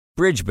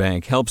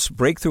Bridgebank helps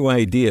breakthrough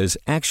ideas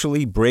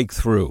actually break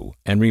through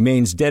and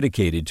remains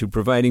dedicated to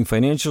providing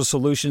financial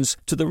solutions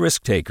to the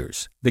risk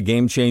takers, the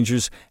game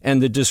changers, and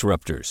the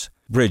disruptors.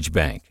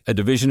 Bridgebank, a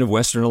division of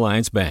Western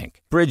Alliance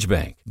Bank.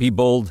 Bridgebank. Be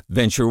bold,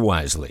 venture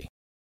wisely.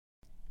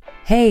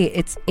 Hey,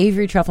 it's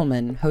Avery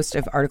Trufelman, host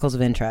of Articles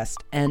of Interest,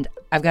 and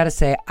I've got to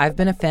say, I've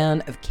been a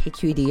fan of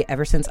KQED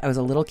ever since I was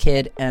a little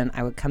kid, and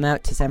I would come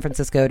out to San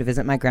Francisco to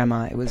visit my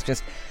grandma. It was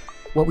just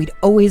what we'd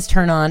always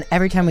turn on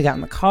every time we got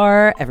in the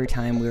car, every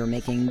time we were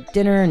making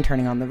dinner and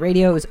turning on the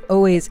radio. It was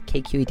always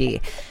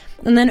KQED.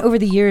 And then over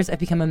the years, I've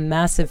become a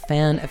massive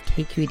fan of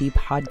KQED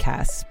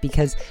podcasts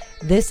because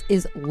this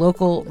is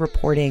local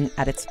reporting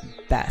at its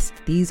best.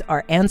 These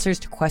are answers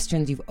to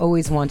questions you've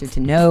always wanted to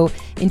know,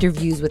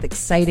 interviews with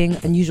exciting,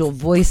 unusual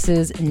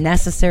voices,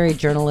 necessary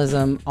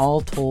journalism,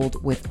 all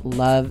told with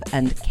love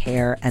and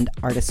care and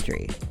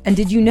artistry. And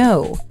did you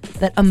know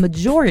that a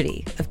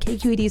majority of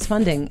KQED's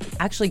funding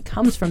actually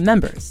comes from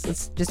members?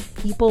 It's just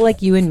people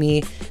like you and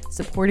me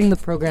supporting the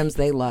programs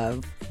they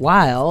love,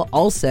 while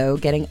also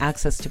getting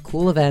access to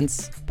cool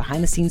events,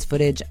 behind-the-scenes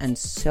footage, and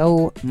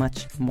so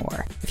much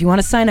more. If you want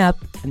to sign up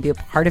and be a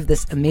part of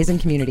this amazing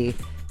community,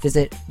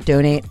 visit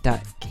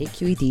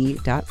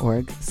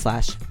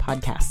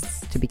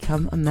donate.kqed.org/podcasts to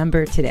become a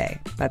member today.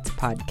 That's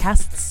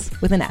podcasts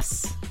with an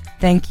S.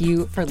 Thank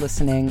you for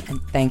listening, and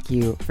thank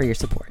you for your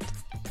support.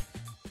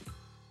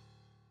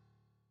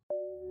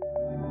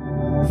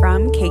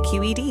 From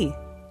KQED.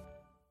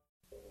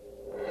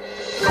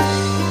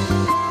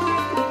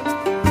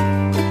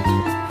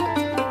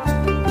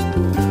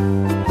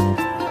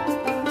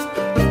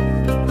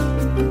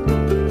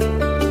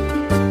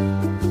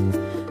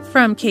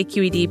 From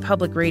KQED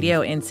Public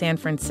Radio in San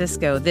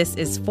Francisco, this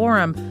is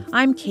Forum.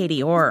 I'm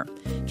Katie Orr.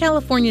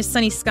 California's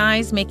sunny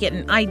skies make it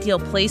an ideal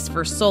place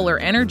for solar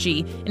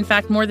energy. In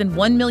fact, more than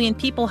 1 million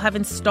people have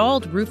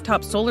installed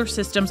rooftop solar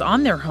systems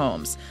on their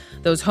homes.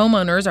 Those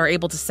homeowners are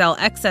able to sell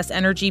excess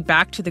energy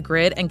back to the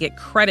grid and get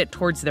credit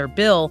towards their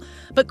bill.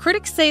 But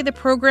critics say the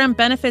program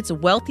benefits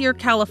wealthier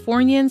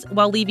Californians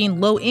while leaving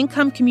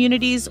low-income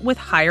communities with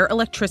higher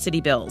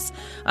electricity bills.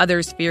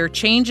 Others fear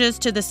changes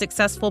to the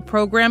successful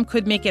program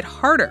could make it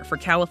harder for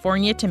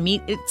California to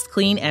meet its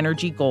clean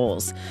energy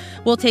goals.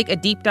 We'll take a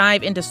deep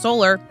dive into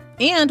solar,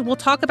 and we'll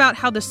talk about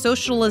how the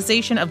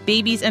socialization of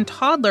babies and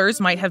toddlers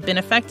might have been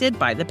affected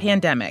by the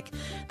pandemic.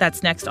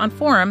 That's next on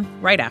Forum,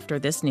 right after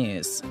this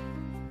news.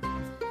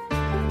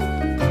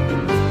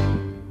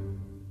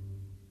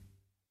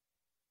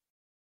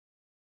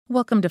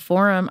 Welcome to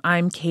Forum.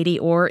 I'm Katie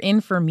Orr, in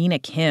for Mina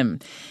Kim.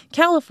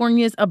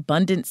 California's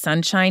abundant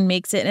sunshine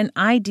makes it an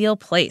ideal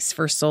place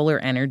for solar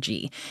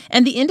energy,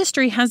 and the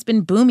industry has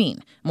been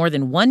booming. More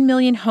than 1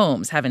 million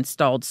homes have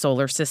installed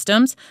solar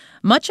systems.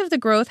 Much of the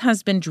growth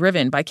has been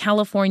driven by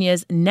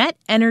California's net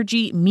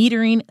energy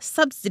metering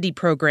subsidy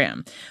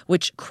program,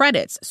 which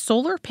credits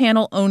solar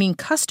panel owning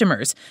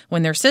customers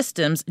when their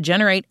systems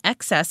generate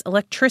excess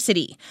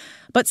electricity.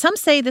 But some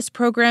say this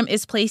program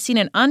is placing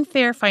an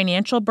unfair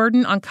financial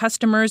burden on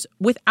customers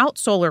without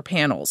solar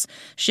panels,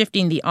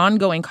 shifting the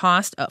ongoing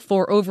cost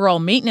for overall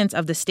maintenance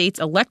of the state's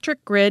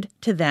electric grid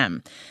to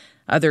them.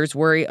 Others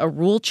worry a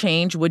rule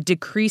change would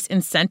decrease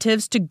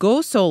incentives to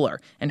go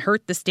solar and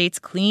hurt the state's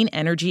clean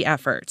energy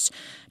efforts.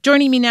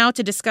 Joining me now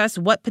to discuss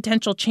what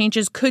potential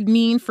changes could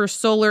mean for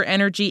solar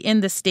energy in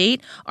the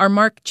state are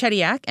Mark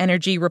Chediak,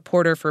 energy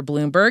reporter for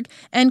Bloomberg,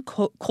 and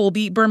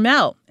Colby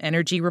Bermel,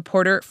 energy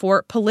reporter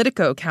for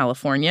Politico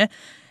California.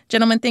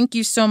 Gentlemen, thank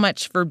you so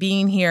much for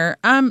being here.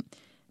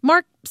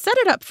 Mark, set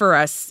it up for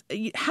us.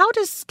 How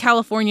does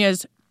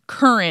California's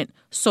current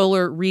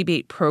solar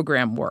rebate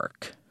program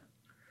work?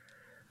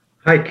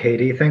 Hi,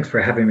 Katie. Thanks for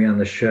having me on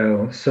the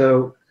show.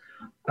 So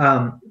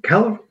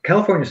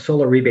California's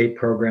solar rebate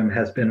program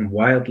has been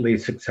wildly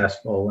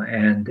successful,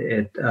 and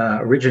it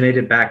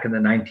originated back in the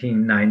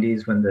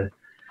 1990s when the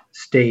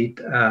state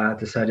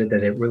decided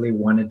that it really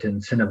wanted to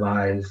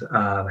incentivize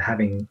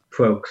having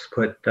folks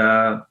put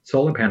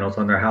solar panels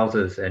on their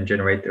houses and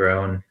generate their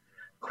own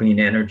clean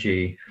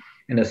energy.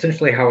 And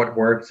essentially how it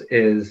works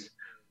is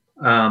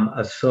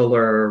a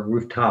solar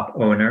rooftop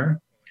owner,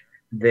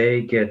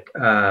 they get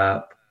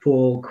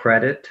full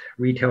credit,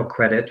 retail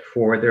credit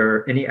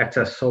for any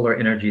excess solar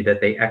energy that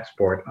they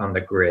export on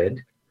the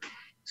grid.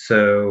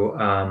 So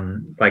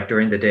like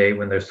during the day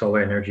when their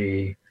solar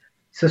energy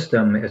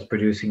system is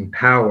producing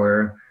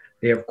power,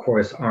 they of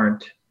course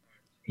aren't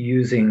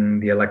using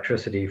the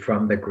electricity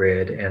from the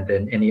grid, and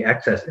then any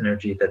excess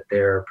energy that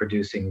they're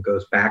producing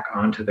goes back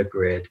onto the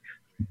grid,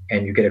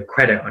 and you get a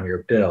credit on your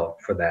bill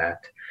for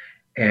that.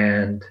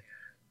 And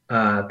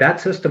that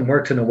system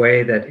works in a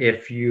way that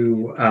if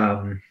you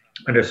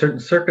under certain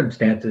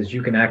circumstances,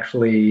 you can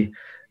actually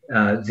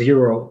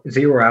zero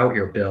out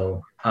your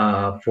bill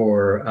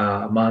for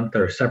a month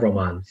or several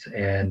months,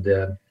 and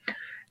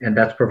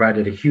that's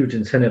provided a huge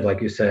incentive,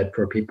 like you said,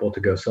 for people to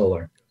go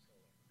solar.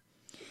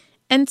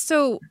 And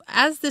so,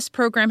 as this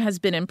program has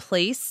been in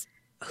place,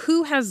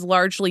 who has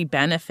largely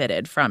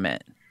benefited from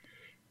it?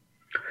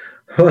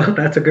 Well,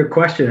 that's a good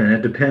question, and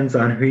it depends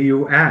on who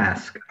you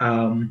ask.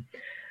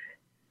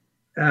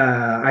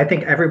 I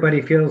think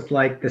everybody feels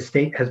like the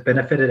state has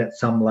benefited at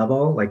some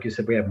level. Like you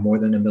said, we have more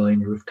than 1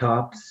 million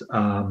rooftops,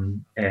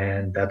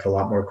 and that's a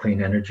lot more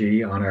clean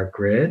energy on our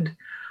grid.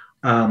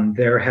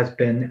 There has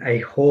been a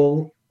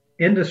whole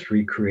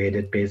industry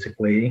created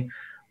basically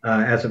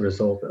as a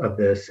result of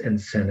this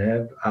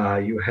incentive.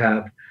 You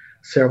have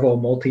several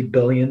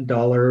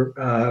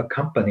multi-billion-dollar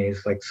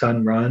companies like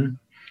Sunrun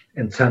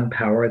and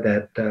SunPower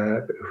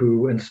that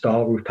who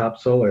install rooftop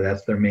solar.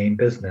 That's their main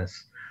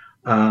business,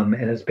 and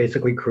it's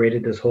basically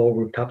created this whole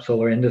rooftop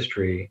solar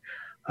industry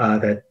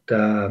that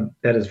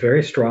is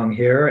very strong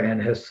here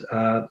and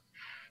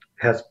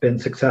has been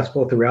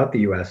successful throughout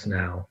the U.S.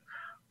 now.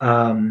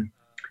 Um,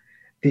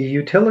 the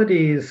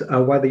utilities,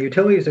 while the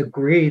utilities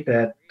agree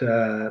that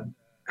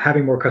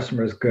having more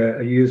customers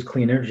use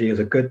clean energy is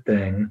a good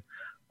thing,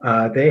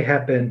 they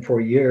have been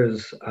for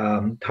years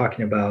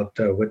talking about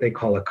what they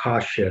call a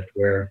cost shift,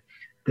 where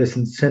this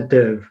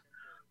incentive,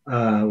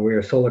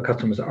 where solar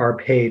customers are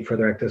paid for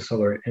their excess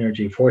solar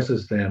energy,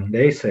 forces them,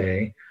 they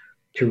say,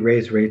 to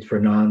raise rates for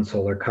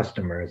non-solar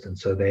customers. And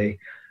so they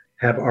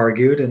have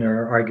argued and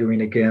are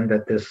arguing again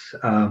that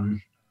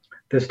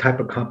this type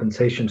of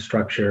compensation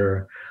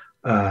structure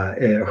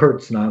it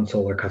hurts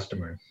non-solar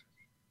customers.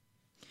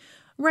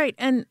 Right.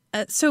 And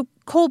so,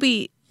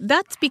 Colby,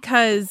 that's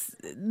because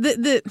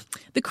the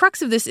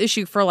crux of this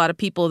issue for a lot of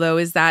people, though,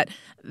 is that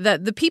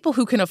the people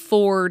who can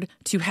afford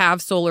to have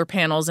solar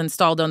panels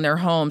installed on their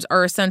homes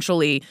are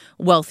essentially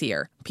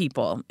wealthier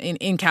people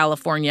in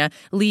California,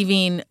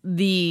 leaving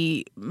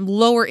the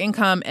lower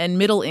income and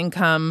middle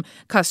income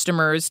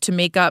customers to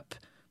make up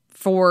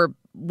for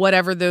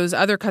whatever those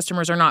other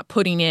customers are not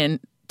putting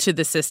in to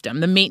the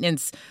system, the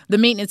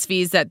maintenance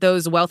fees that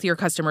those wealthier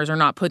customers are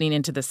not putting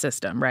into the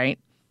system, right?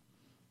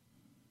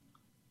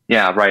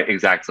 Yeah, right,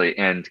 exactly.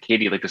 And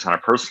Katie, like this on a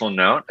personal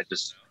note, I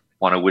just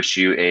want to wish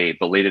you a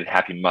belated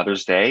Happy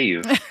Mother's Day.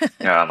 You're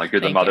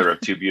the mother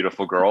of two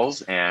beautiful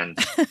girls, and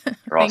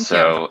you're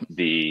also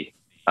the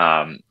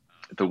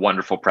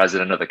wonderful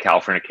president of the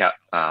California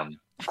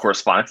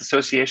Correspondents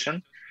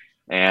Association.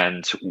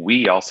 And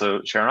we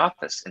also share an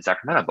office in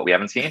Sacramento, but we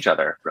haven't seen each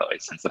other really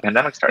since the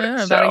pandemic started.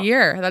 About a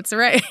year. That's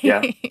right.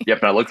 Yeah.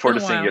 But I look forward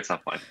to seeing you at some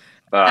point.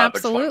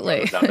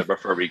 Absolutely. But down there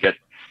before we get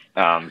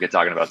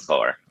talking about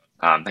solar.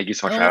 Thank you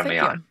so much for having me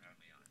on.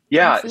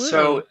 Yeah.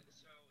 Absolutely.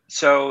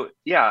 So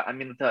yeah. I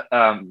mean,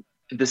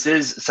 this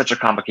is such a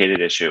complicated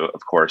issue,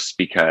 of course,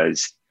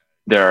 because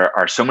there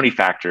are so many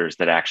factors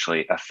that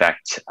actually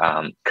affect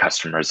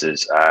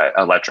customers'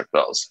 electric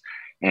bills.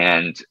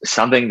 And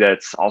something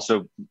that's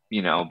also,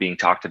 being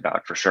talked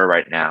about for sure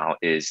right now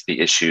is the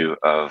issue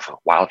of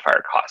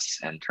wildfire costs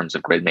in terms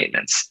of grid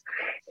maintenance.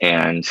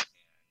 And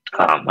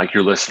like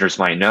your listeners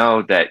might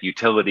know, that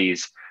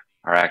utilities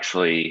are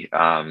actually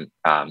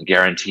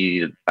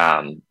guaranteed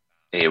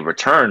a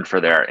return for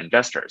their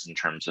investors in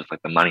terms of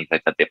like the money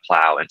that they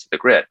plow into the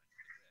grid.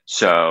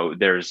 So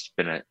there's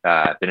been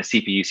a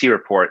CPUC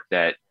report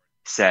that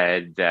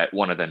said that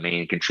one of the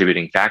main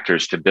contributing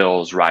factors to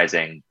bills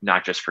rising,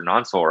 not just for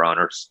non-solar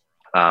owners,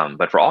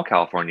 but for all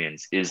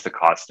Californians, is the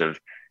cost of,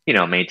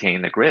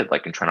 maintaining the grid,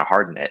 like and trying to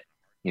harden it,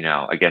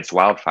 against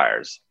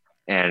wildfires.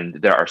 And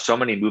there are so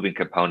many moving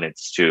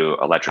components to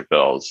electric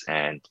bills,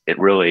 and it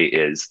really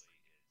is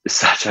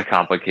such a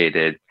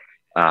complicated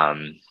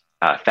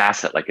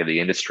facet, like of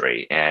the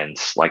industry. And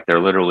like there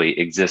literally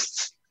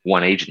exists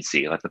one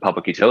agency, like the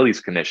Public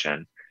Utilities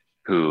Commission,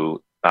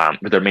 who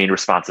their main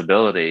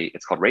responsibility,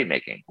 it's called rate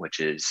making, which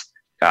is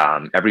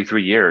every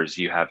 3 years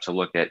you have to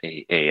look at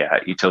a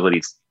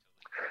utilities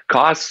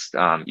costs.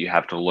 You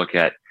have to look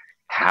at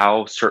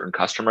how certain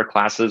customer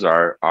classes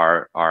are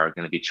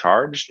going to be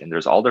charged, and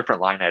there's all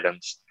different line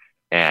items,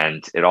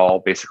 and it all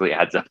basically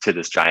adds up to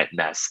this giant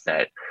mess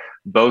that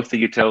both the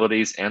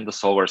utilities and the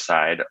solar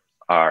side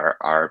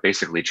are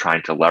basically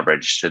trying to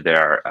leverage to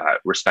their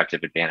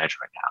respective advantage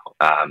right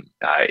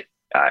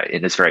now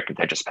in this very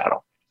contentious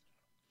battle.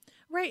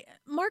 Right.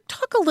 Mark,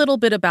 talk a little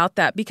bit about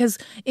that, because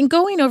in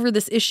going over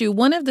this issue,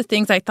 one of the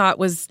things I thought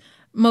was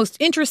most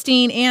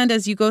interesting and,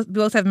 as you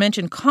both have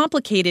mentioned,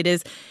 complicated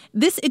is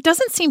this. It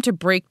doesn't seem to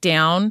break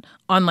down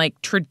on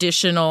like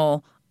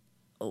traditional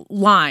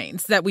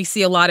lines that we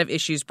see a lot of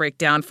issues break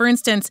down. For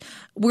instance,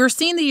 we're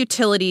seeing the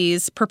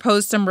utilities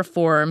propose some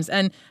reforms.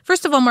 And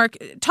first of all, Mark,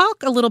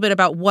 talk a little bit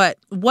about what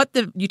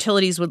the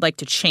utilities would like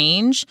to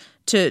change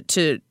to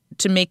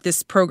make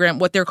this program,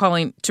 what they're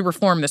calling to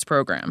reform this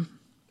program.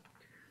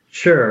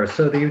 Sure.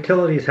 So the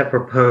utilities have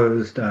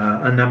proposed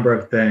a number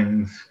of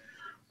things,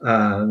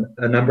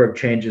 a number of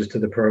changes to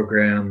the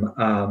program.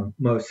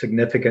 Most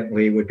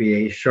significantly would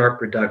be a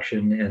sharp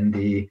reduction in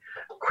the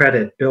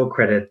bill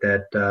credit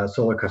that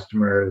solar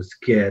customers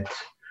get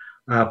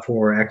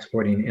for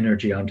exporting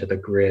energy onto the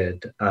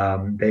grid.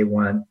 They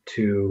want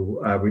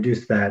to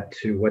reduce that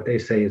to what they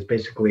say is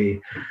basically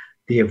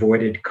the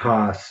avoided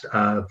cost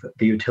of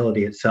the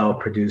utility itself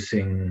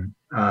producing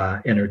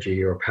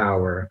energy or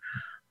power.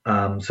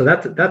 So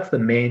that's the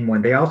main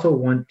one. They also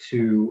want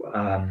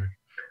to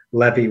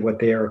levy what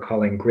they are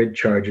calling grid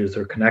charges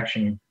or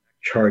connection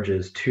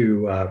charges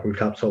to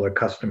rooftop solar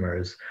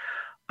customers.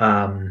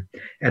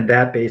 And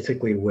that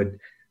basically would,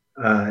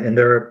 in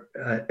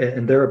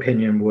their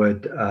opinion,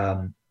 would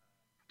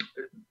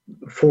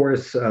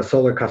force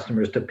solar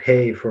customers to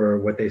pay for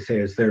what they say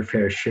is their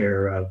fair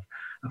share of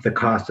the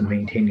cost of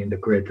maintaining the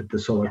grid that the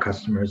solar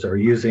customers are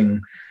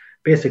using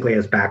basically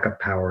as backup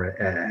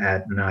power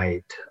at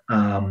night.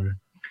 And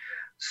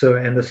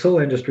the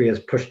solar industry has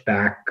pushed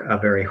back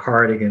very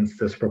hard against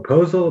this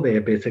proposal. They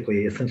have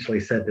basically essentially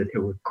said that it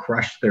would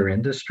crush their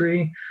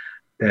industry,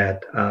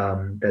 that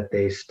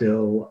they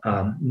still,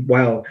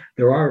 while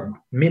there are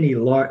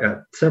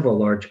several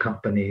large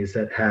companies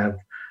that have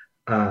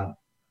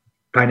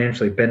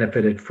financially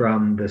benefited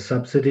from the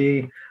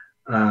subsidy,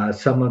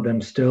 some of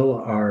them still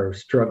are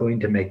struggling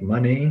to make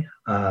money.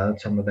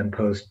 Some of them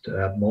post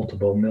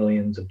multiple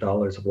millions of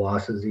dollars of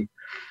losses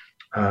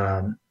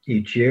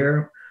each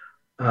year.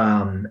 They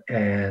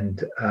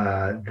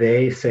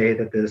say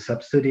that the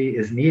subsidy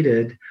is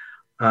needed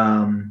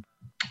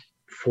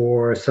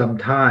for some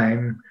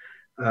time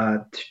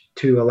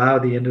to allow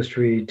the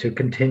industry to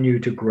continue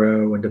to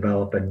grow and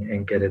develop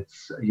and get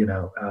its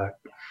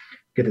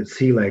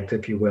sea legs,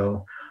 if you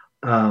will.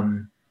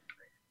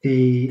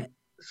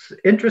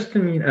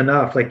 Interesting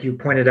enough, like you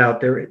pointed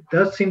out, there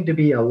does seem to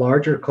be a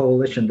larger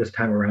coalition this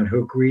time around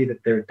who agree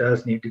that there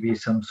does need to be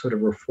some sort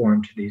of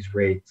reform to these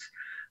rates.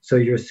 So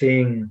you're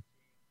seeing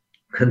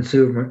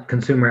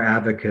consumer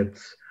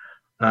advocates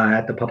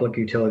at the Public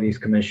Utilities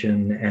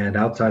Commission and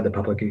outside the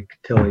Public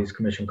Utilities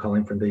Commission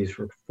calling for these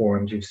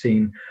reforms. You've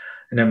seen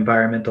an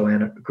environmental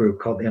group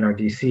called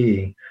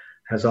NRDC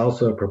has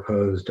also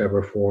proposed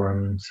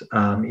reforms.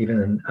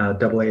 Even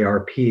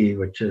AARP,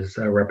 which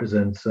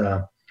represents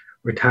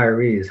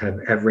retirees,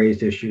 have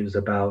raised issues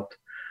about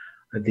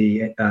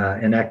the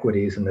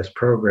inequities in this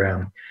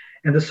program.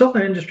 And the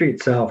solar industry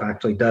itself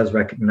actually does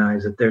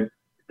recognize that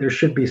there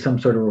should be some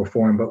sort of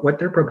reform, but what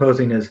they're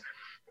proposing is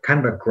kind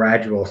of a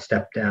gradual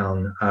step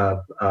down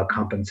of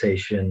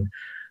compensation,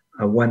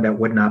 one that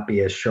would not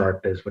be as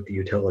sharp as what the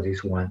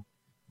utilities want.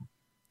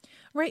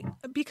 Right,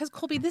 because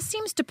Colby, this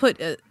seems to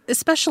put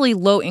especially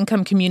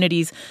low-income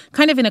communities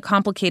kind of in a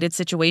complicated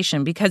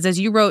situation because, as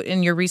you wrote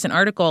in your recent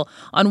article,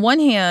 on one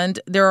hand,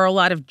 there are a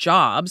lot of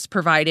jobs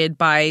provided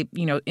by,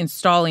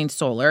 installing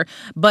solar,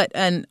 but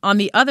on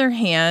the other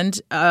hand,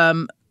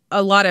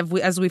 a lot of,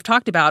 as we've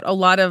talked about, a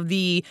lot of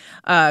the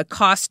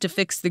cost to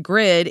fix the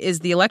grid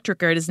the electric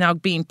grid is now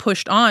being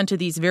pushed on to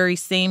these very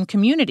same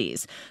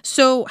communities.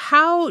 So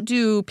how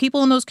do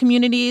people in those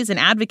communities and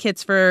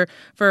advocates for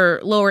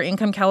lower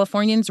income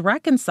Californians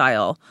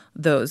reconcile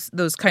those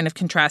kind of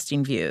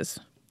contrasting views?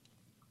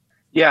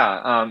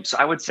 Yeah, so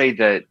I would say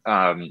that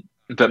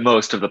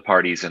most of the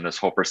parties in this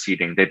whole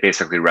proceeding, they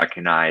basically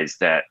recognize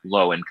that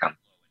low income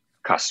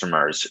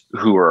customers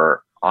who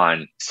are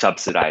on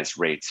subsidized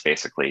rates,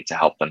 basically, to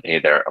help them pay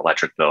their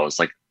electric bills.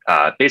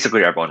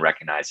 Basically, everyone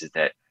recognizes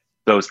that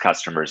those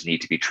customers need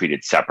to be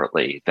treated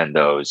separately than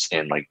those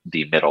in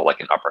the middle,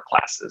 and upper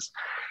classes.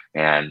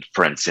 And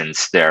for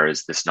instance, there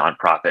is this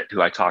nonprofit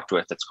who I talked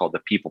with that's called the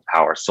People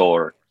Power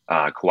Solar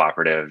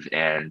Cooperative,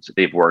 and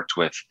they've worked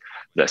with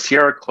the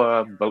Sierra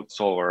Club, Vote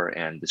Solar,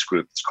 and this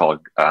group that's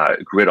called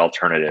Grid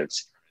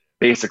Alternatives,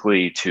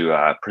 basically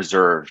to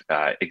preserve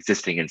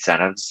existing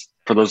incentives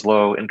for those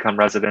low income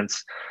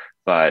residents.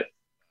 But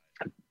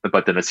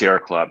then the Sierra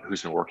Club,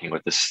 who's been working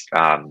with this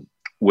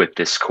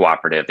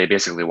cooperative, they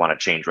basically want to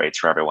change rates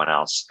for everyone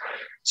else.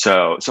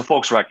 So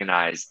folks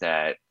recognize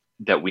that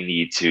we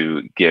need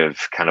to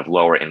give kind of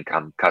lower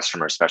income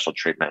customers special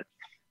treatment.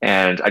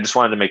 And I just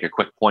wanted to make a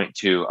quick point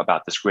too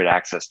about this grid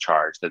access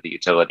charge that the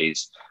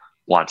utilities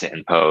want to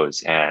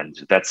impose, and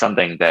that's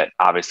something that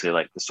obviously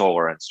the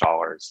solar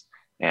installers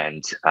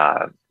and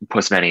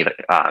plus many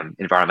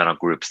environmental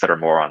groups that are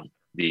more on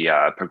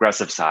the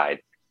progressive side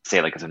say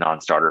it's a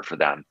non-starter for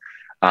them.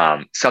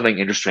 Something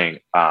interesting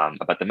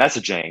about the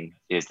messaging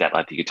is that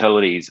the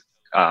utilities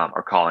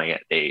are calling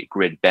it a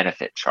grid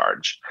benefit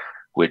charge,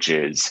 which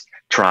is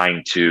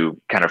trying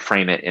to kind of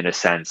frame it in a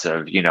sense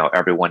of,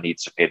 everyone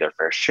needs to pay their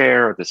fair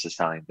share. This is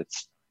something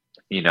that's,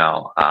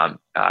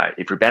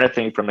 if you're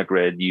benefiting from the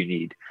grid, you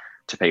need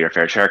to pay your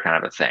fair share kind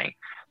of a thing.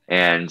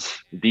 And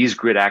these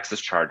grid access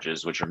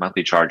charges, which are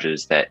monthly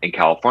charges that in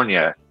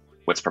California,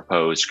 what's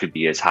proposed could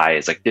be as high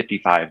as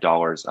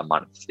 $55 a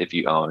month if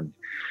you own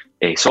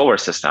a solar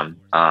system.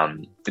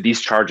 These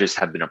charges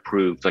have been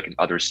approved in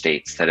other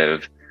states that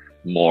have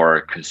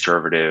more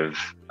conservative,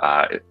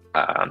 public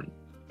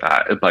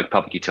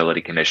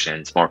utility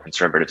commissions, more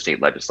conservative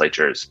state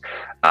legislatures,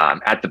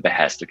 at the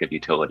behest of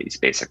utilities,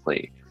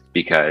 basically,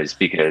 because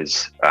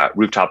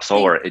rooftop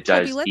solar, it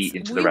does eat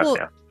into the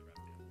revenue.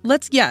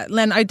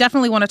 Len, I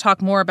definitely want to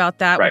talk more about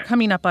that. Right. We're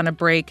coming up on a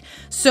break.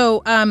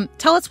 So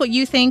tell us what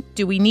you think.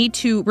 Do we need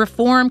to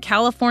reform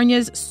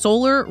California's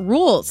solar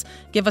rules?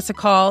 Give us a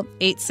call,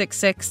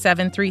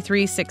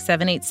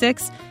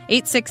 866-733-6786,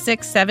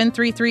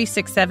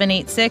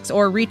 866-733-6786,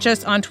 or reach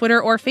us on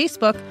Twitter or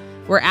Facebook.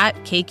 We're at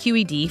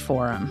KQED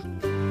Forum.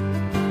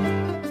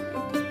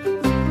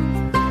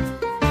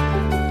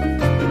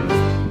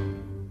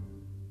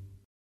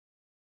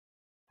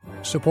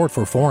 Support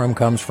for Forum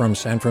comes from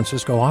San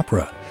Francisco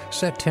Opera.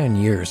 Set 10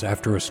 years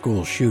after a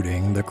school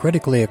shooting, the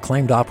critically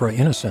acclaimed opera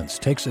Innocence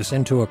takes us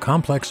into a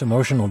complex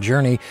emotional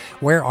journey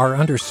where our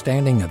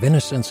understanding of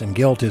innocence and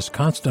guilt is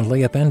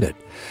constantly upended.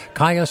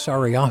 Kaya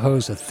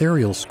Sariaho's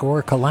ethereal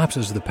score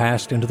collapses the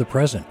past into the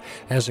present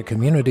as a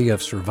community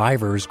of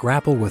survivors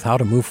grapple with how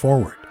to move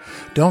forward.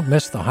 Don't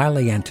miss the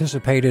highly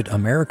anticipated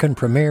American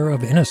premiere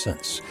of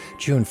Innocence,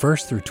 June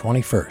 1st through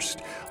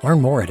 21st. Learn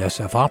more at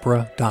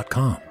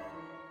sfopera.com.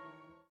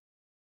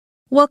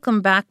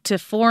 Welcome back to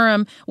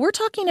Forum. We're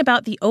talking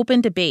about the open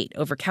debate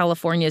over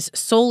California's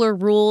solar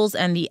rules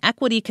and the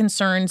equity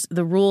concerns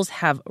the rules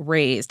have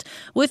raised.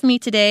 With me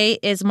today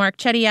is Mark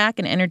Chediak,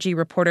 an energy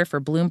reporter for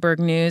Bloomberg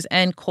News,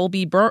 and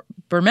Colby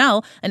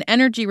Bermel, an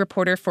energy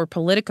reporter for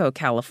Politico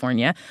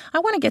California. I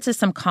want to get to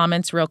some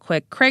comments real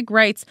quick. Craig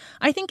writes,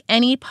 I think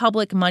any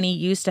public money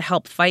used to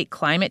help fight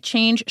climate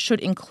change should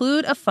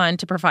include a fund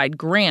to provide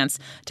grants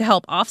to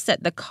help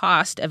offset the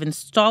cost of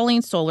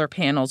installing solar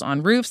panels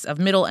on roofs of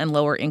middle and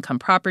lower income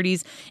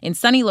properties in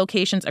sunny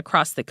locations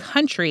across the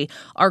country.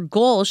 Our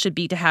goal should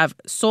be to have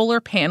solar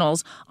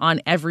panels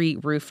on every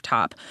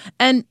rooftop.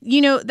 And,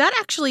 that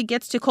actually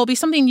gets to, Colby,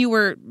 something you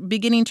were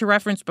beginning to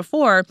reference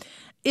before,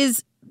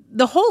 is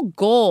the whole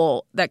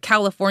goal that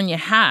California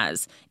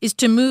has is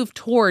to move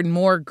toward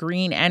more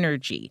green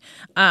energy.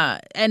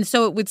 And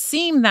so it would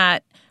seem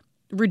that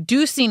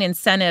reducing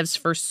incentives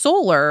for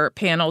solar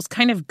panels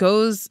kind of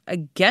goes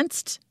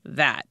against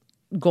that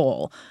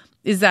goal.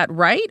 Is that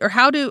right? Or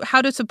how do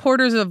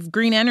supporters of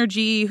green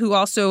energy who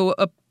also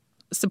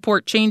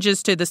support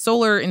changes to the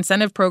solar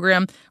incentive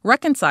program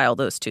reconcile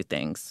those two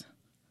things?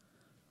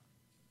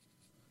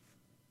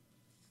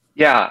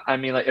 Yeah, I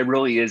mean, it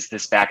really is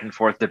this back and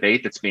forth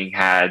debate that's being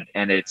had,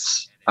 and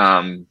it's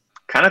kind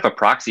of a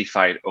proxy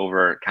fight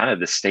over kind of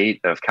the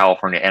state of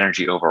California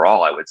energy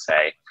overall, I would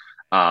say,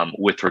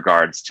 with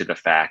regards to the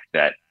fact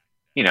that,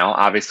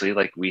 obviously,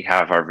 we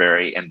have our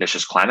very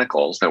ambitious climate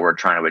goals that we're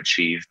trying to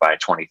achieve by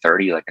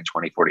 2030, like in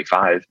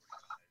 2045.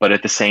 But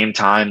at the same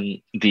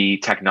time, the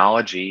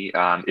technology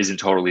isn't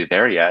totally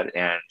there yet.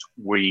 And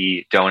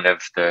we don't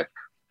have the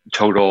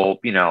total,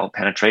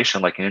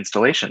 penetration, like an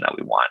installation that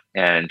we want.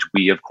 And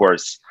we, of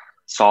course,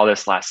 saw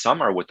this last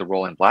summer with the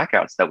rolling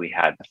blackouts that we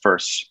had, the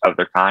first of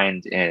their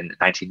kind in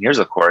 19 years,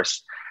 of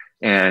course.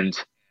 And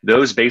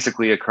those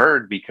basically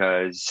occurred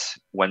because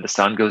when the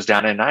sun goes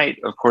down at night,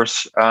 of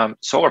course,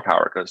 solar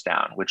power goes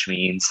down, which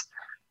means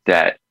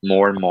that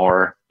more and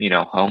more,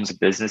 homes and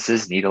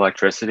businesses need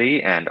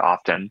electricity. And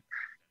often,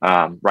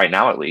 right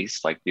now at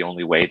least, the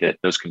only way that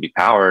those can be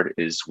powered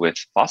is with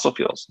fossil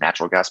fuels,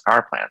 natural gas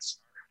power plants.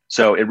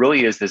 So it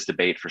really is this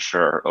debate for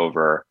sure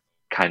over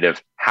kind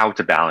of how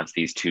to balance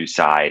these two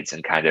sides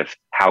and kind of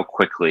how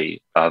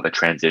quickly of a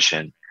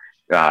transition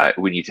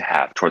we need to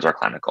have towards our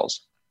climate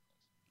goals.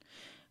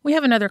 We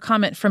have another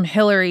comment from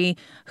Hillary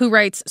who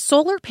writes,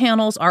 solar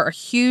panels are a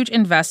huge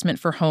investment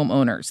for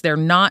homeowners. They're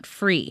not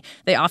free.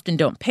 They often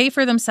don't pay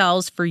for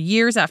themselves for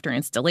years after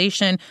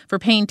installation. For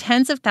paying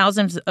tens of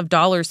thousands of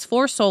dollars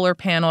for solar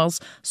panels,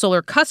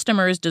 solar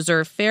customers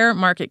deserve fair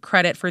market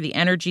credit for the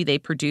energy they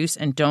produce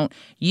and don't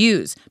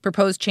use.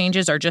 Proposed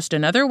changes are just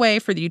another way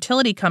for the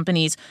utility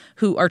companies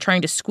who are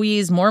trying to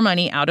squeeze more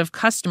money out of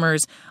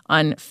customers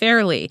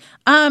unfairly.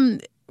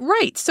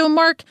 Right. So,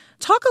 Mark,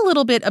 talk a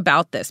little bit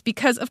about this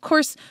because, of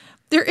course,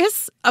 there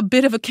is a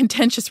bit of a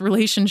contentious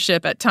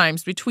relationship at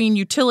times between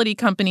utility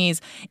companies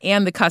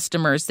and the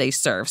customers they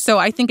serve. So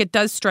I think it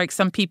does strike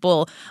some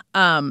people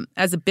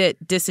as a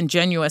bit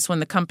disingenuous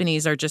when the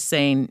companies are just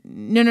saying,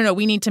 no,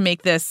 we need to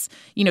make this,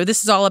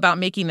 this is all about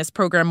making this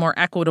program more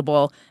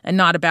equitable and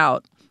not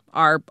about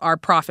our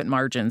profit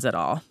margins at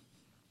all.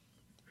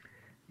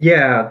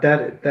 Yeah,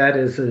 that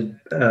is an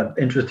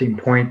interesting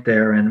point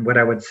there. And what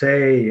I would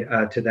say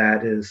to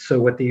that is, so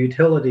what the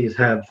utilities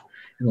have,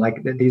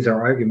 and these are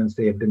arguments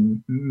they have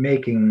been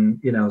making,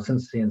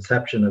 since the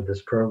inception of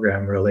this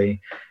program,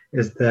 really,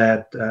 is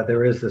that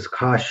there is this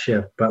cost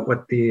shift. But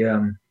what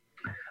the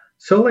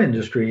solar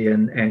industry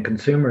and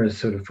consumers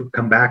sort of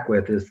come back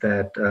with is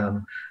that,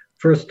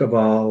 first of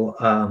all,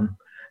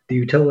 the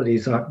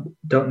utilities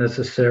don't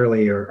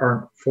necessarily or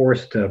aren't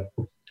forced to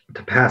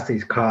pass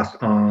these costs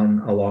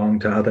along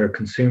to other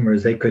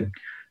consumers. They could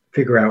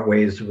figure out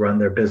ways to run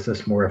their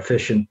business more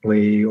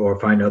efficiently or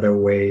find other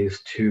ways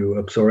to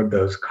absorb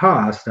those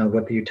costs. Now,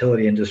 what the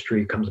utility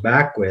industry comes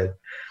back with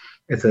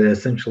is that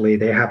essentially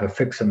they have a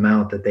fixed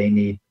amount that they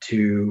need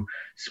to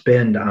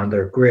spend on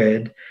their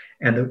grid.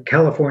 And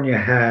California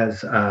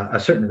has a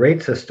certain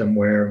rate system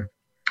where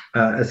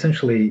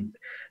essentially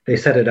they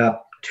set it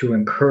up to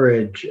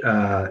encourage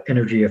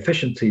energy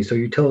efficiency. So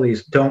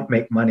utilities don't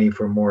make money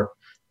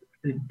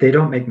they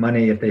don't make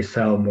money if they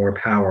sell more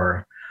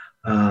power.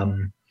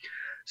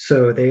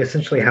 So they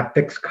essentially have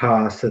fixed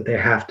costs that they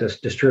have to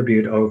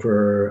distribute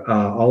over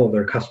all of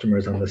their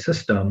customers on the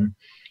system.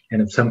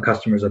 And if some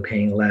customers are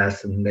paying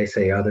less, and they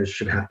say others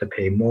should have to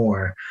pay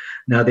more.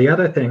 Now, the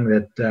other thing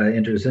that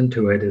enters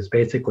into it is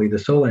basically the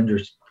solar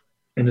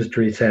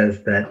industry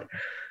says that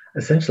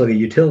essentially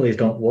utilities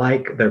don't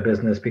like their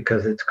business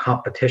because it's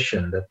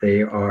competition, that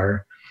they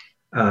are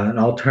an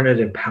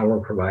alternative power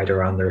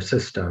provider on their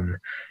system.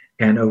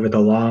 And over the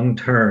long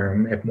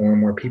term, if more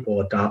and more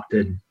people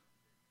adopted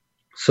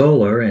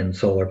solar and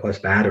solar plus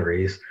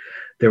batteries,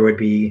 there would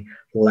be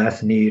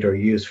less need or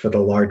use for the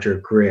larger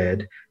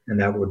grid, and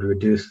that would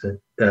reduce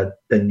the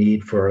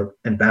need for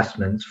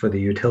investments for the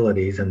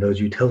utilities, and those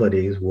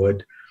utilities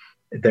would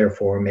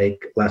therefore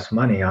make less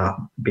money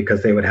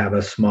because they would have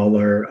a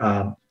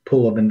smaller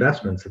pool of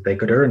investments that they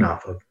could earn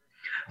off of.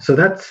 So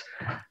that's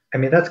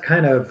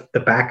kind of the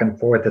back and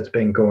forth that's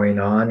been going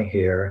on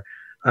here.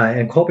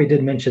 And Colby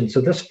did mention,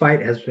 so this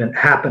fight has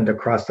happened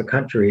across the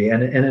country,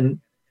 and in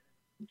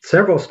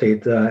several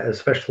states,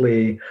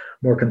 especially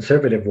more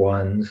conservative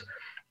ones,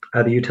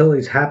 the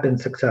utilities have been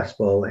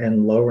successful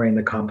in lowering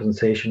the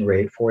compensation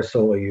rate for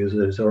solar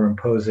users or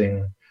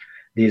imposing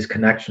these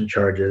connection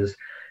charges.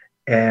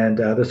 And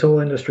the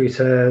solar industry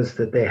says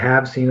that they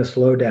have seen a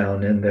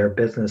slowdown in their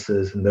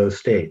businesses in those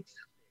states.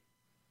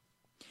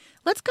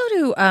 Let's go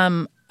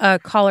to a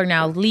caller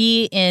now,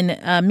 Lee in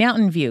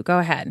Mountain View. Go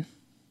ahead.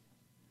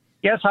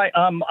 Yes, hi.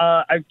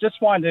 I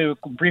just wanted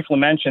to briefly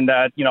mention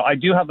that, I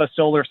do have a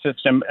solar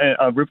system,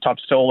 a rooftop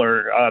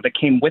solar that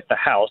came with the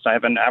house. I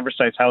have an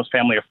average-sized house,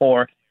 family of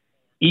 4.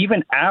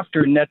 Even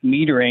after net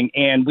metering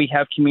and we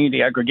have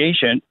community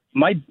aggregation,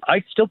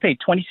 I still pay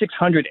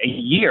 $2,600 a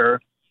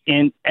year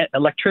in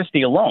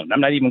electricity alone.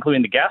 I'm not even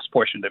including the gas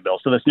portion of the bill.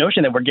 So this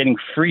notion that we're getting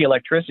free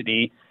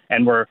electricity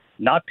and we're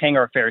not paying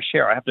our fair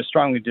share, I have to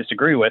strongly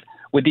disagree with.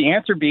 Would the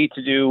answer be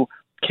to do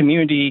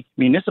community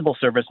municipal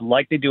service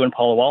like they do in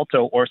Palo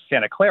Alto or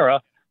Santa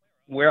Clara,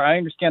 where I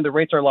understand the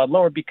rates are a lot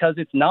lower because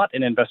it's not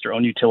an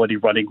investor-owned utility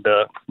running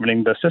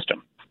the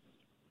system?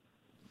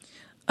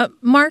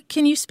 Mark,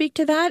 can you speak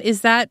to that?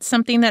 Is that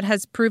something that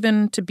has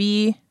proven to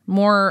be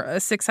more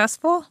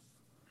successful?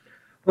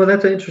 Well,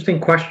 that's an interesting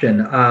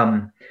question.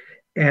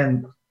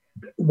 And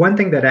one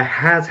thing that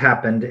has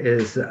happened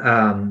is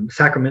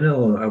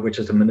Sacramento, which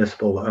is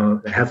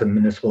has a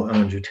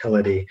municipal-owned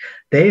utility.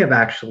 They have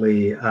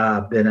actually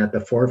been at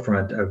the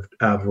forefront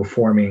of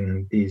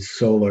reforming these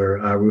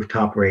solar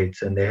rooftop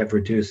rates, and they have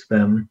reduced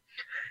them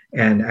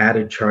and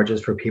added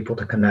charges for people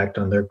to connect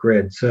on their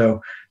grid.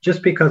 So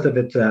just because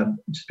it's a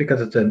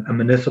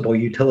municipal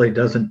utility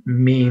doesn't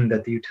mean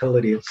that the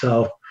utility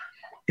itself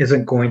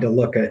isn't going to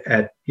look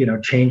at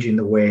changing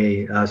the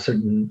way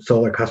certain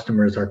solar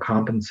customers are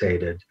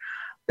compensated.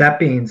 That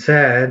being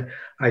said,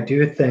 I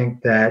do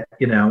think that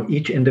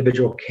each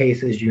individual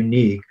case is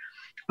unique.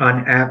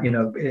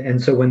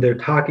 And so when they're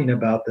talking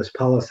about this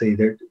policy,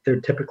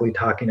 they're typically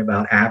talking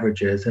about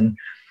averages. And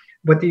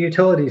what the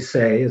utilities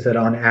say is that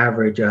on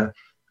average,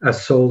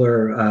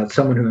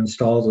 someone who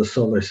installs a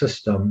solar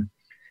system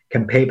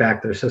can pay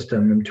back their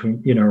system in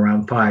between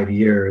around 5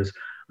 years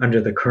under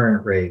the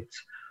current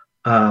rates.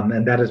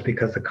 And that is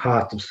because the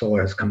cost of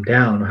solar has come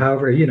down.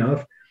 However,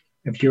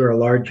 if you're a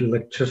large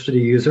electricity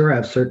user,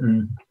 have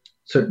certain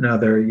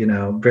other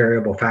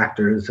variable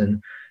factors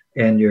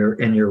and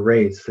your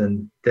rates,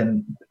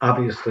 then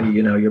obviously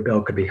your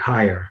bill could be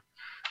higher.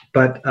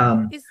 But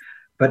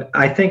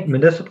I think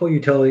municipal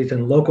utilities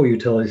and local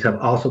utilities have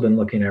also been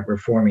looking at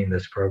reforming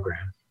this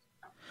program.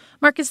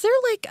 Mark, is there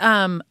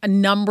a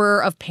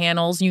number of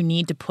panels you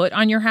need to put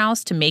on your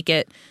house to make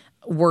it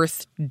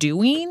worth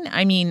doing?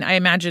 I mean, I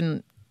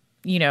imagine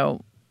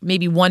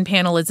maybe one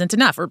panel isn't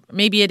enough, or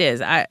maybe it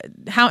is.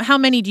 How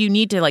many do you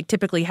need to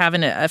typically have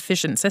an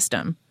efficient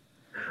system?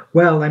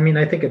 Well, I mean,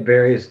 I think it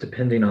varies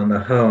depending on the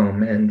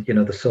home, and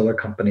the solar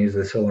companies,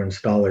 the solar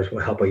installers will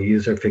help a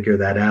user figure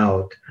that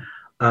out.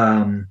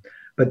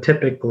 But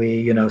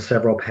typically,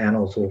 several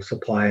panels will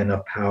supply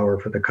enough power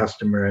for the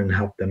customer and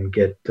help them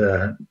get,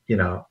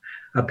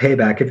 a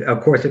payback. If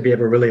you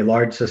have a really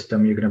large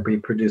system, you're going to be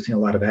producing a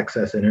lot of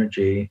excess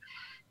energy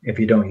if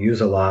you don't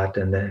use a lot,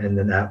 and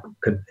then that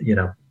could,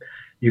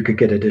 you could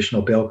get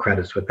additional bill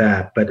credits with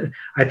that. But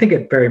I think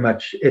it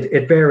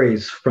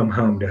varies from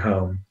home to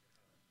home.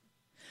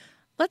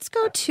 Let's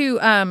go to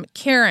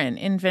Karen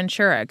in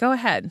Ventura. Go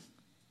ahead.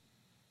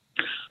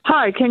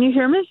 Hi, can you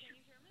hear me?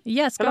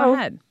 Yes, Hello? Go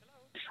ahead.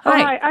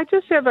 Hi. I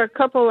just have a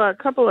couple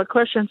of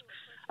questions.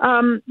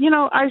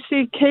 I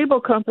see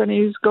cable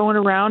companies going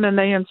around and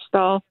they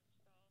install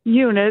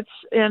units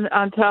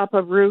on top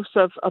of roofs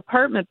of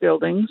apartment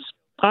buildings.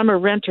 I'm a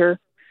renter.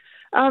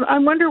 I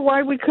wonder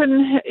why we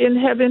couldn't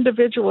have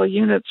individual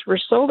units for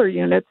solar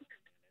units.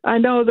 I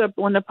know that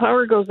when the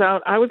power goes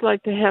out, I would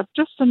like to have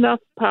just enough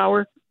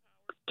power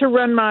to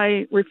run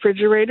my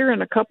refrigerator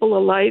and a couple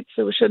of lights.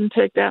 It shouldn't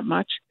take that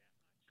much.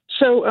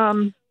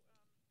 So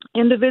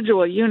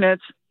individual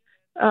units.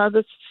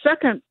 The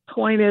second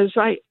point is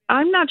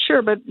I'm not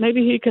sure, but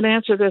maybe he can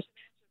answer this.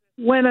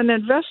 When an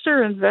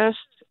investor invests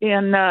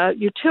in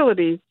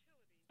utilities,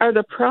 are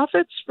the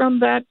profits from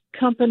that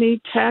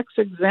company tax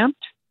exempt?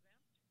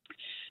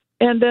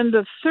 And then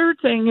the third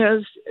thing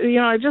is,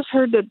 I just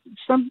heard that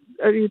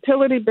a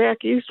utility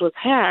back east was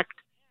hacked.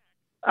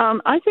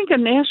 I think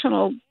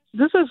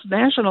this is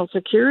national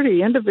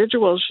security.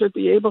 Individuals should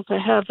be able to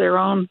have their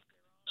own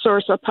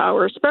source of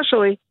power,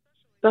 especially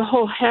the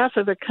whole half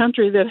of the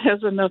country that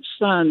has enough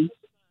sun.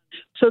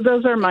 So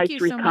those are my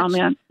three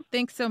comments.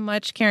 Thanks so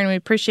much, Karen. We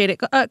appreciate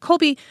it.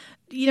 Colby,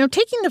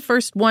 taking the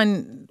first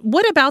one,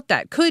 what about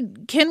that?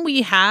 Can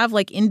we have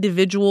like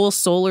individual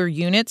solar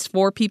units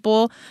for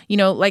people,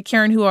 like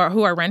Karen, who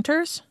are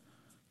renters?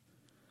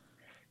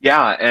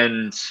 Yeah,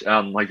 and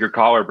like your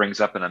caller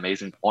brings up an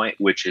amazing point,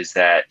 which is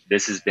that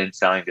this has been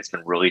something that's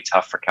been really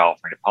tough for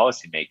California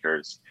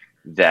policymakers.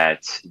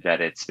 That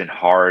it's been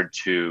hard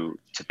to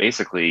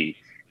basically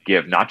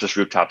give not just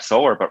rooftop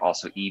solar, but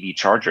also EV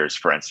chargers,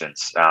 for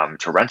instance,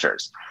 to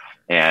renters.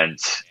 And,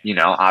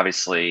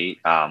 obviously,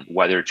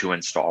 whether to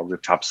install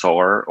rooftop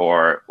solar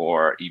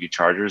or EV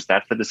chargers,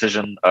 that's the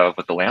decision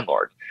with the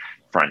landlord,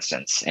 for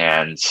instance.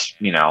 And,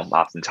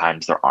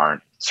 oftentimes there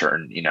aren't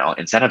certain,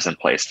 incentives in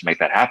place to make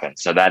that happen.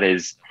 So that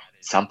is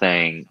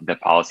something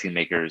that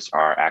policymakers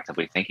are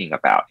actively thinking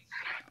about.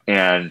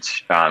 And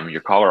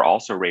your caller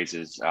also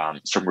raises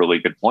some really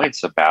good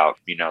points about,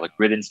 like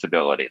grid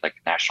instability, like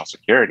national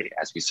security,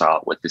 as we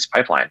saw with this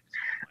pipeline,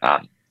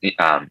 hack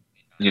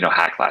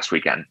last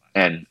weekend.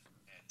 And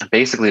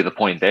basically the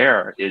point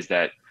there is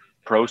that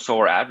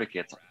pro-solar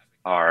advocates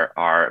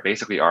are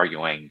basically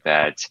arguing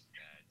that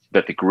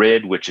the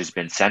grid, which has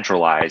been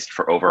centralized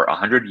for over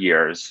 100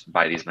 years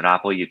by these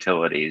monopoly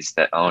utilities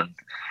that own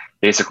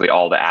basically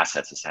all the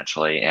assets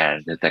essentially,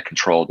 and that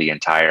control the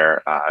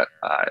entire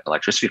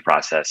electricity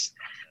process,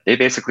 they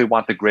basically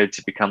want the grid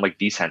to become like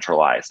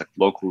decentralized, like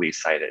locally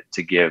sited,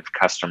 to give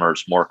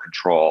customers more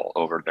control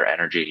over their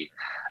energy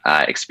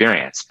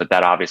experience. But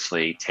that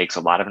obviously takes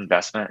a lot of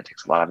investment, it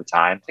takes a lot of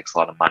time, takes a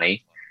lot of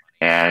money,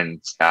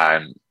 and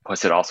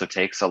plus it also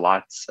takes a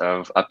lot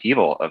of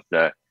upheaval of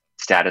the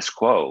status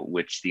quo,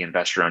 which the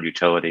investor-owned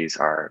utilities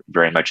are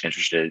very much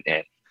interested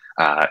in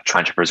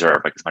trying to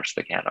preserve like as much as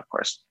they can, of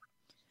course.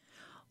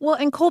 Well,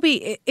 and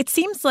Colby, it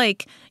seems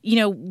like,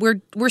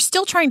 we're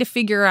still trying to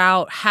figure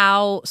out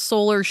how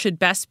solar should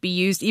best be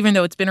used, even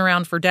though it's been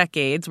around for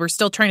decades. We're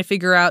still trying to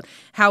figure out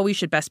how we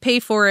should best pay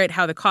for it,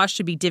 how the cost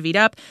should be divvied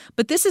up.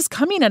 But this is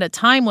coming at a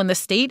time when the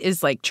state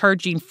is like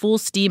charging full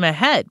steam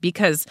ahead,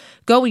 because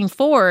going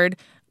forward,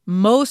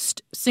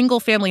 most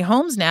single-family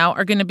homes now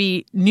are going to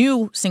be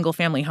new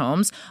single-family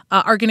homes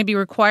are going to be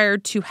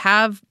required to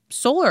have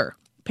solar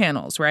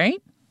panels, right?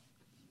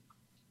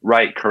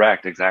 Right,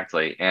 correct,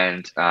 exactly.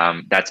 And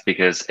that's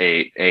because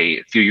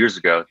a few years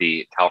ago,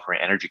 the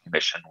California Energy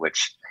Commission,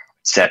 which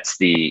sets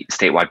the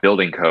statewide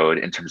building code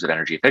in terms of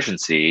energy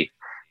efficiency,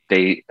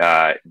 they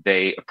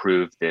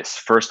approved this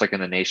first, like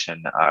in the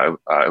nation,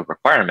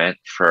 requirement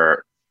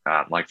for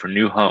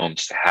new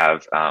homes to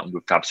have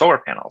rooftop solar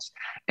panels.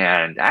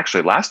 And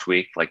actually, last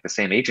week, like the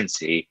same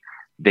agency,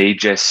 they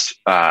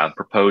just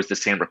proposed the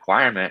same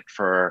requirement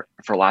for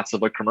lots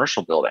of like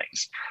commercial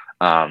buildings.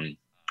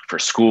 For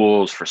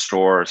schools, for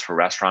stores, for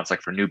restaurants,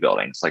 like for new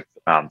buildings, like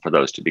for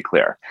those to be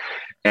clear.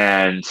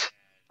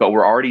 But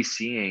we're already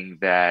seeing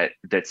that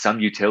some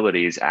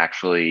utilities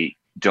actually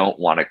don't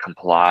want to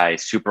comply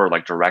super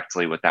like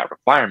directly with that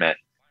requirement.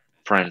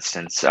 For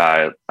instance,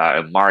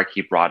 Mark,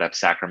 he brought up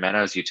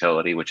Sacramento's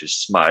utility, which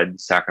is SMUD,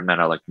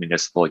 Sacramento like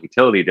Municipal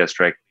Utility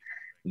District.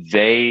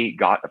 They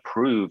got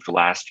approved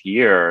last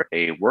year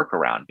a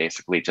workaround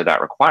basically to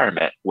that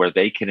requirement where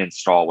they can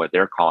install what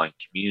they're calling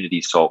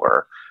community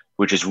solar,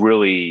 which is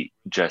really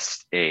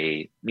just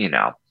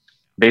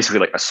basically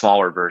like a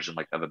smaller version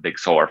like of a big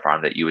solar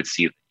farm that you would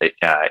see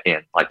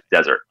in like the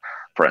desert,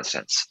 for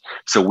instance.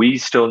 So we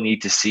still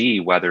need to see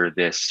whether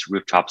this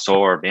rooftop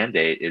solar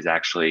mandate is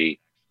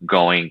actually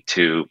going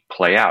to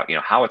play out,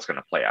 how it's going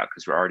to play out,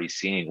 because we're already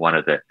seeing one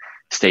of the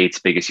state's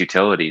biggest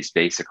utilities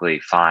basically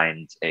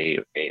find a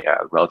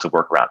relative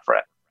workaround for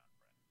it.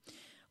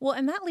 Well,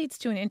 and that leads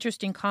to an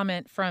interesting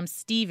comment from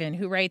Stephen,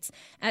 who writes,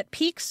 At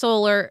peak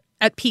sun,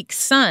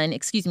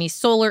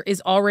 solar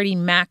is already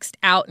maxed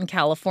out in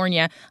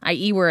California,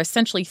 i.e. we're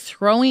essentially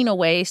throwing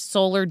away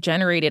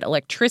solar-generated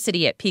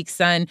electricity at peak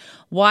sun.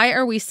 Why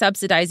are we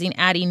subsidizing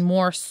adding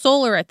more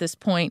solar at this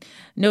point,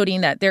 noting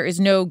that there is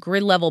no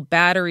grid-level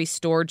battery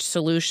storage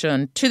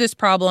solution to this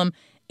problem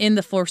in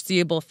the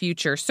foreseeable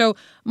future? So,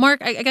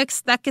 Mark, I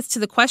guess that gets to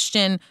the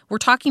question, we're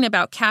talking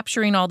about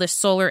capturing all this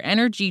solar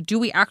energy. Do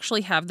we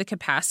actually have the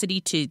capacity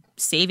to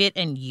save it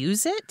and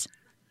use it?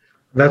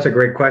 That's a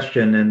great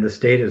question, and the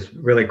state is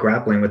really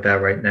grappling with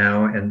that right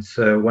now. And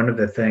so one of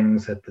the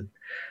things that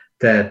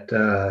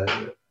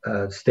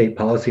state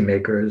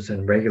policymakers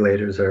and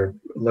regulators are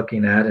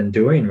looking at and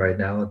doing right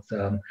now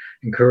is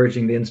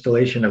encouraging the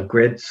installation of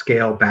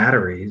grid-scale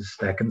batteries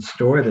that can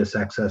store this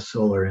excess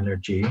solar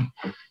energy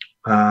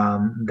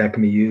that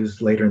can be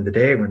used later in the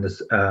day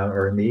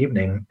or in the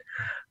evening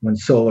when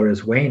solar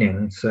is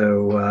waning.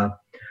 So,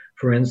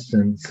 for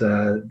instance,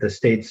 the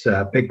state's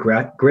big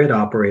grid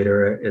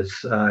operator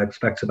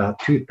expects about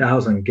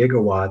 2,000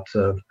 gigawatts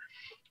of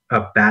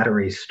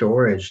battery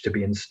storage to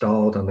be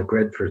installed on the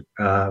grid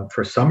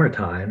for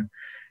summertime.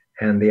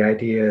 And the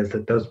idea is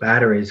that those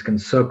batteries can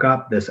soak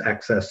up this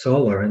excess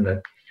solar.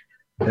 And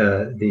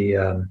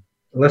the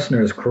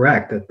listener is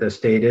correct that the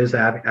state is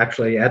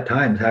actually at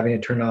times having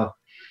to turn off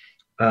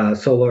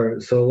solar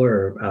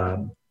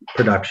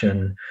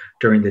production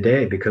during the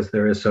day because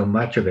there is so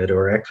much of it,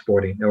 or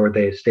exporting, or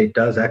the state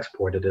does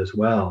export it as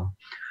well.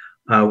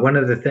 One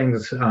of the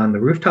things on the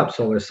rooftop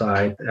solar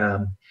side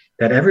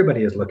that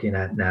everybody is looking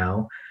at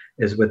now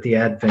is with the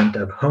advent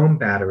of home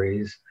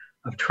batteries,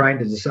 of trying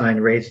to design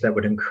rates that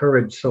would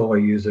encourage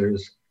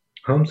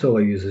home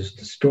solar users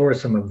to store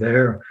some of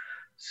their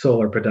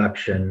solar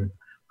production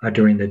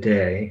during the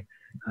day,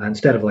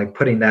 instead of like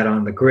putting that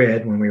on the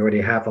grid when we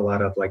already have a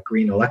lot of like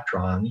green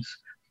electrons,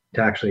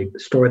 to actually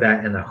store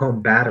that in a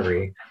home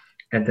battery.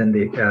 And then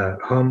the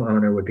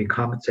homeowner would be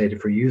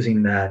compensated for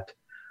using that,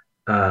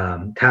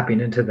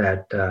 tapping into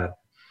that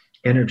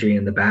energy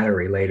in the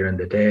battery later in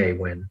the day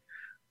when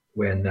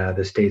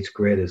the state's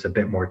grid is a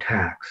bit more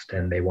taxed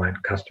and they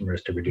want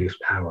customers to reduce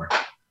power.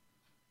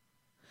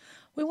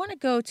 I want to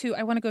go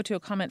to a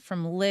comment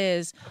from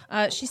Liz.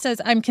 She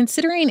says, I'm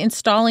considering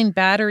installing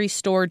battery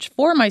storage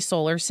for my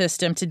solar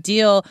system to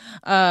deal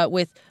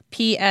with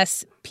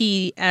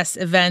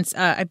PSPS events.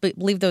 I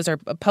believe those are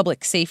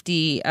public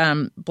safety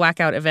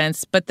blackout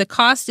events, but the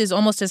cost is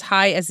almost as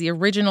high as the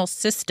original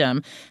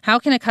system. How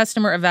can a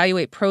customer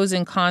evaluate pros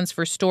and cons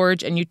for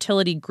storage and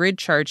utility grid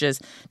charges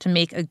to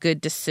make a good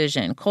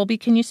decision? Colby,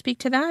 can you speak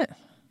to that?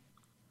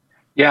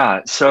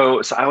 Yeah,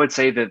 so I would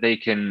say that they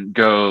can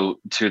go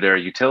to their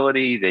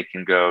utility, they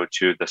can go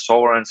to the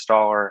solar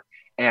installer,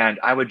 and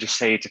I would just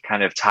say, to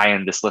kind of tie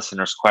in this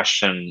listener's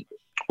question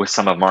with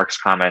some of Mark's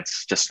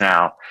comments just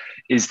now,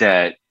 is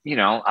that,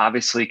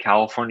 obviously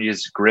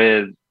California's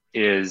grid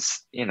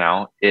is,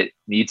 it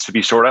needs to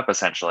be shored up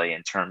essentially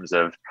in terms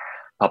of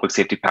public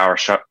safety power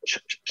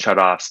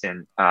shutoffs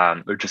and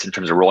or just in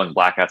terms of rolling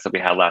blackouts that we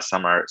had last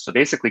summer. So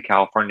basically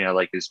California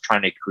is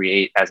trying to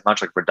create as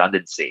much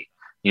redundancy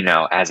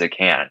as it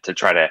can, to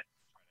try to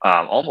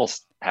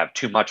almost have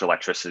too much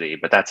electricity.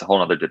 But that's a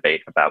whole other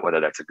debate about whether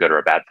that's a good or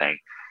a bad thing.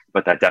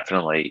 But that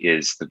definitely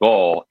is the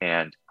goal.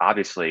 And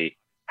obviously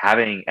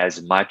having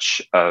as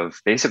much of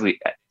basically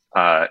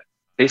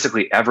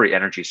every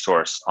energy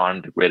source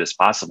on the grid as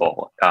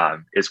possible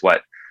is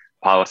what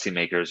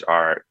policymakers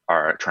are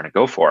trying to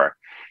go for.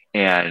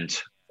 And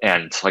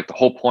the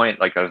whole point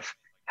of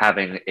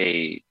having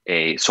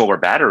a solar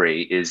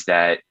battery is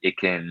that it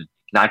can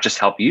not just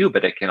help you,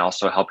 but it can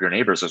also help your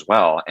neighbors as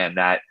well. And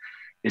that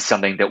is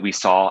something that we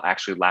saw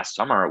actually last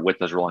summer with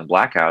those rolling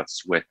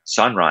blackouts with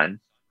Sunrun,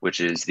 which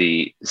is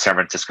the San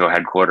Francisco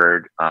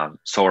headquartered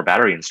solar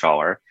battery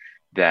installer,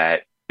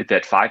 that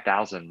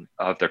 5,000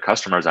 of their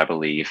customers, I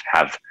believe,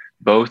 have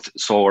both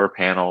solar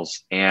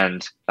panels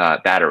and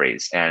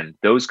batteries. And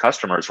those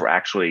customers were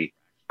actually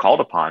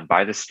called upon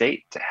by the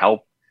state to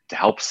help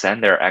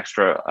send their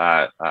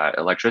extra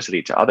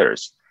electricity to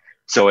others.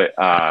 So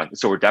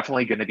we're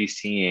definitely going to be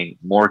seeing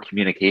more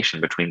communication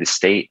between the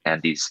state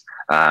and these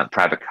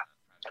private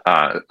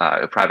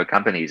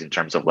companies in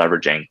terms of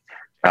leveraging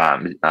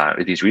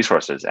these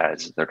resources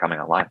as they're coming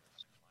online.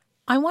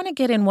 I want to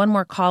get in one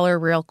more caller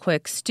real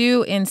quick.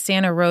 Stu in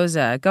Santa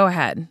Rosa, go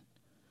ahead.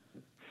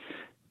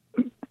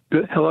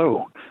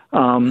 Hello.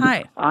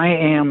 Hi. I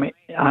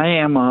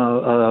am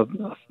a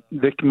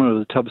victim of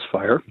the Tubbs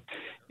fire.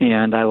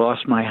 And I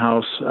lost my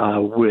house,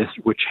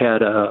 which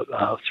had a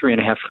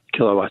 3.5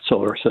 kilowatt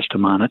solar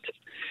system on it.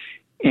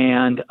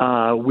 And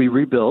we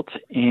rebuilt,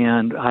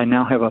 and I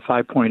now have a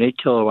 5.8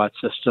 kilowatt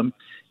system.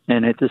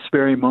 And at this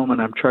very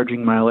moment, I'm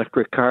charging my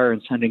electric car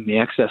and sending the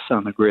excess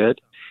on the grid.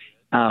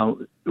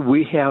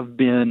 We have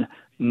been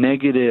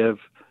negative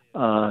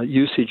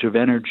usage of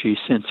energy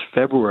since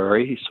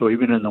February. So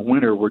even in the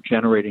winter, we're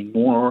generating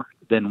more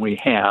than we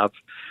have.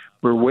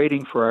 We're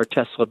waiting for our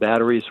Tesla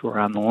batteries. We're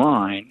on the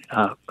line,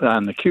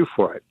 on the queue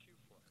for it.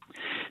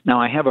 Now,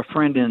 I have a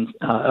friend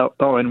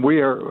and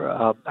we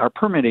are, our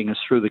permitting is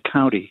through the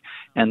county,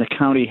 and the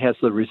county has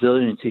the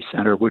Resiliency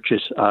Center, which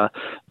is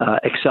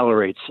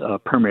accelerates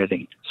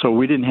permitting. So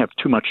we didn't have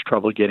too much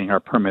trouble getting our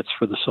permits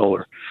for the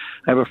solar.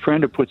 I have a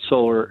friend who put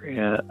solar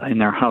in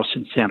their house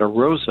in Santa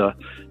Rosa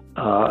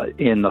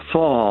in the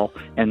fall,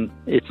 and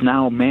it's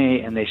now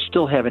May, and they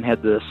still haven't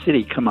had the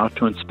city come out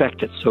to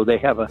inspect it. So they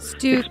have a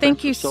Stu,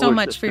 thank you so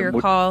much for your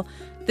call.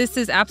 This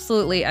is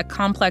absolutely a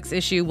complex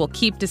issue. We'll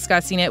keep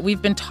discussing it.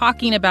 We've been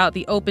talking about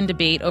the open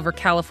debate over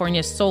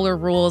California's solar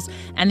rules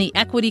and the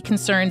equity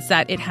concerns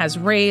that it has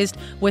raised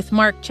with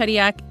Mark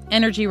Chediak,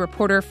 energy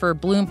reporter for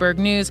Bloomberg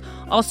News,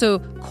 also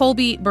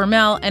Colby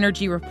Bermel,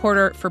 energy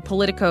reporter for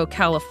Politico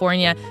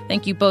California.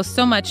 Thank you both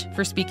so much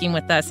for speaking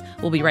with us.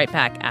 We'll be right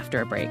back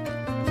after a break.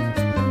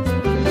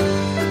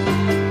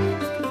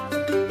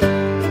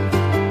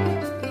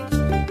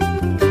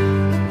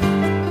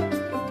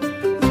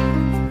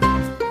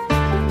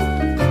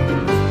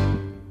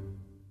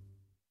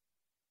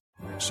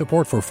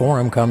 Support for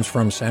Forum comes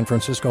from San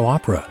Francisco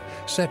Opera.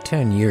 Set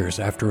 10 years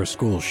after a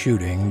school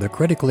shooting, the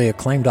critically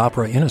acclaimed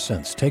opera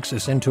Innocence takes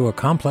us into a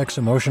complex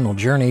emotional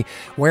journey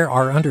where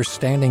our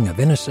understanding of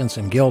innocence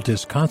and guilt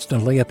is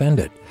constantly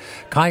upended.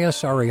 Kaya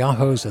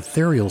Sariaho's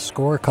ethereal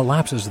score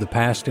collapses the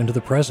past into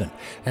the present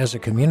as a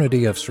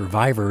community of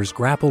survivors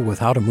grapple with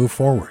how to move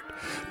forward.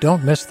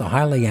 Don't miss the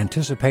highly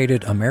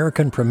anticipated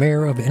American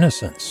premiere of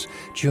Innocence,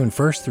 June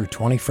 1st through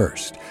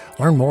 21st.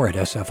 Learn more at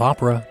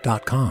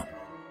sfopera.com.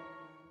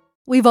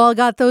 We've all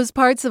got those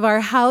parts of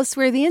our house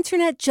where the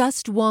internet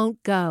just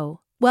won't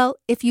go. Well,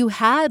 if you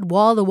had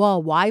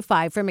wall-to-wall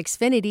Wi-Fi from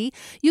Xfinity,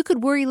 you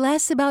could worry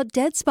less about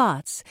dead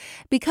spots.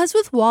 Because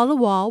with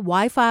wall-to-wall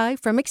Wi-Fi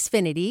from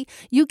Xfinity,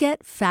 you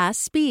get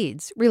fast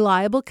speeds,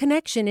 reliable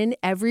connection in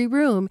every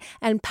room,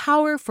 and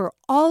power for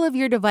all of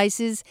your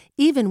devices,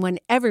 even when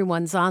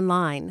everyone's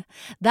online.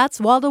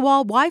 That's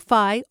wall-to-wall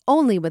Wi-Fi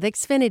only with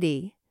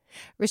Xfinity.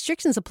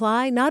 Restrictions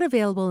apply, not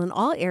available in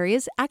all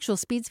areas. Actual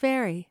speeds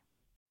vary.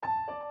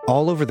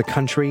 All over the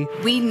country,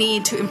 we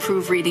need to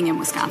improve reading in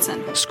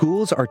Wisconsin.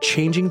 Schools are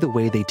changing the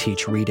way they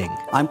teach reading.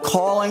 I'm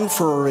calling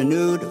for a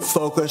renewed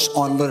focus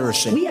on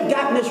literacy. We have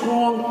gotten this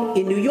wrong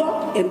in New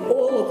York and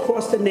all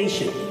across the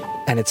nation.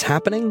 And it's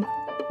happening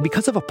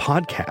because of a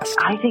podcast.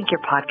 I think your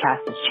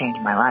podcast has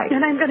changed my life.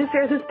 And I'm going to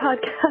share this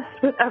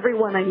podcast with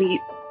everyone I meet.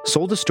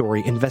 Sold a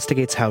Story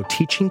investigates how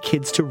teaching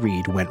kids to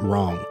read went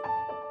wrong.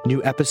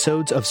 New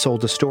episodes of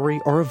Sold a Story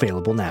are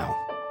available now.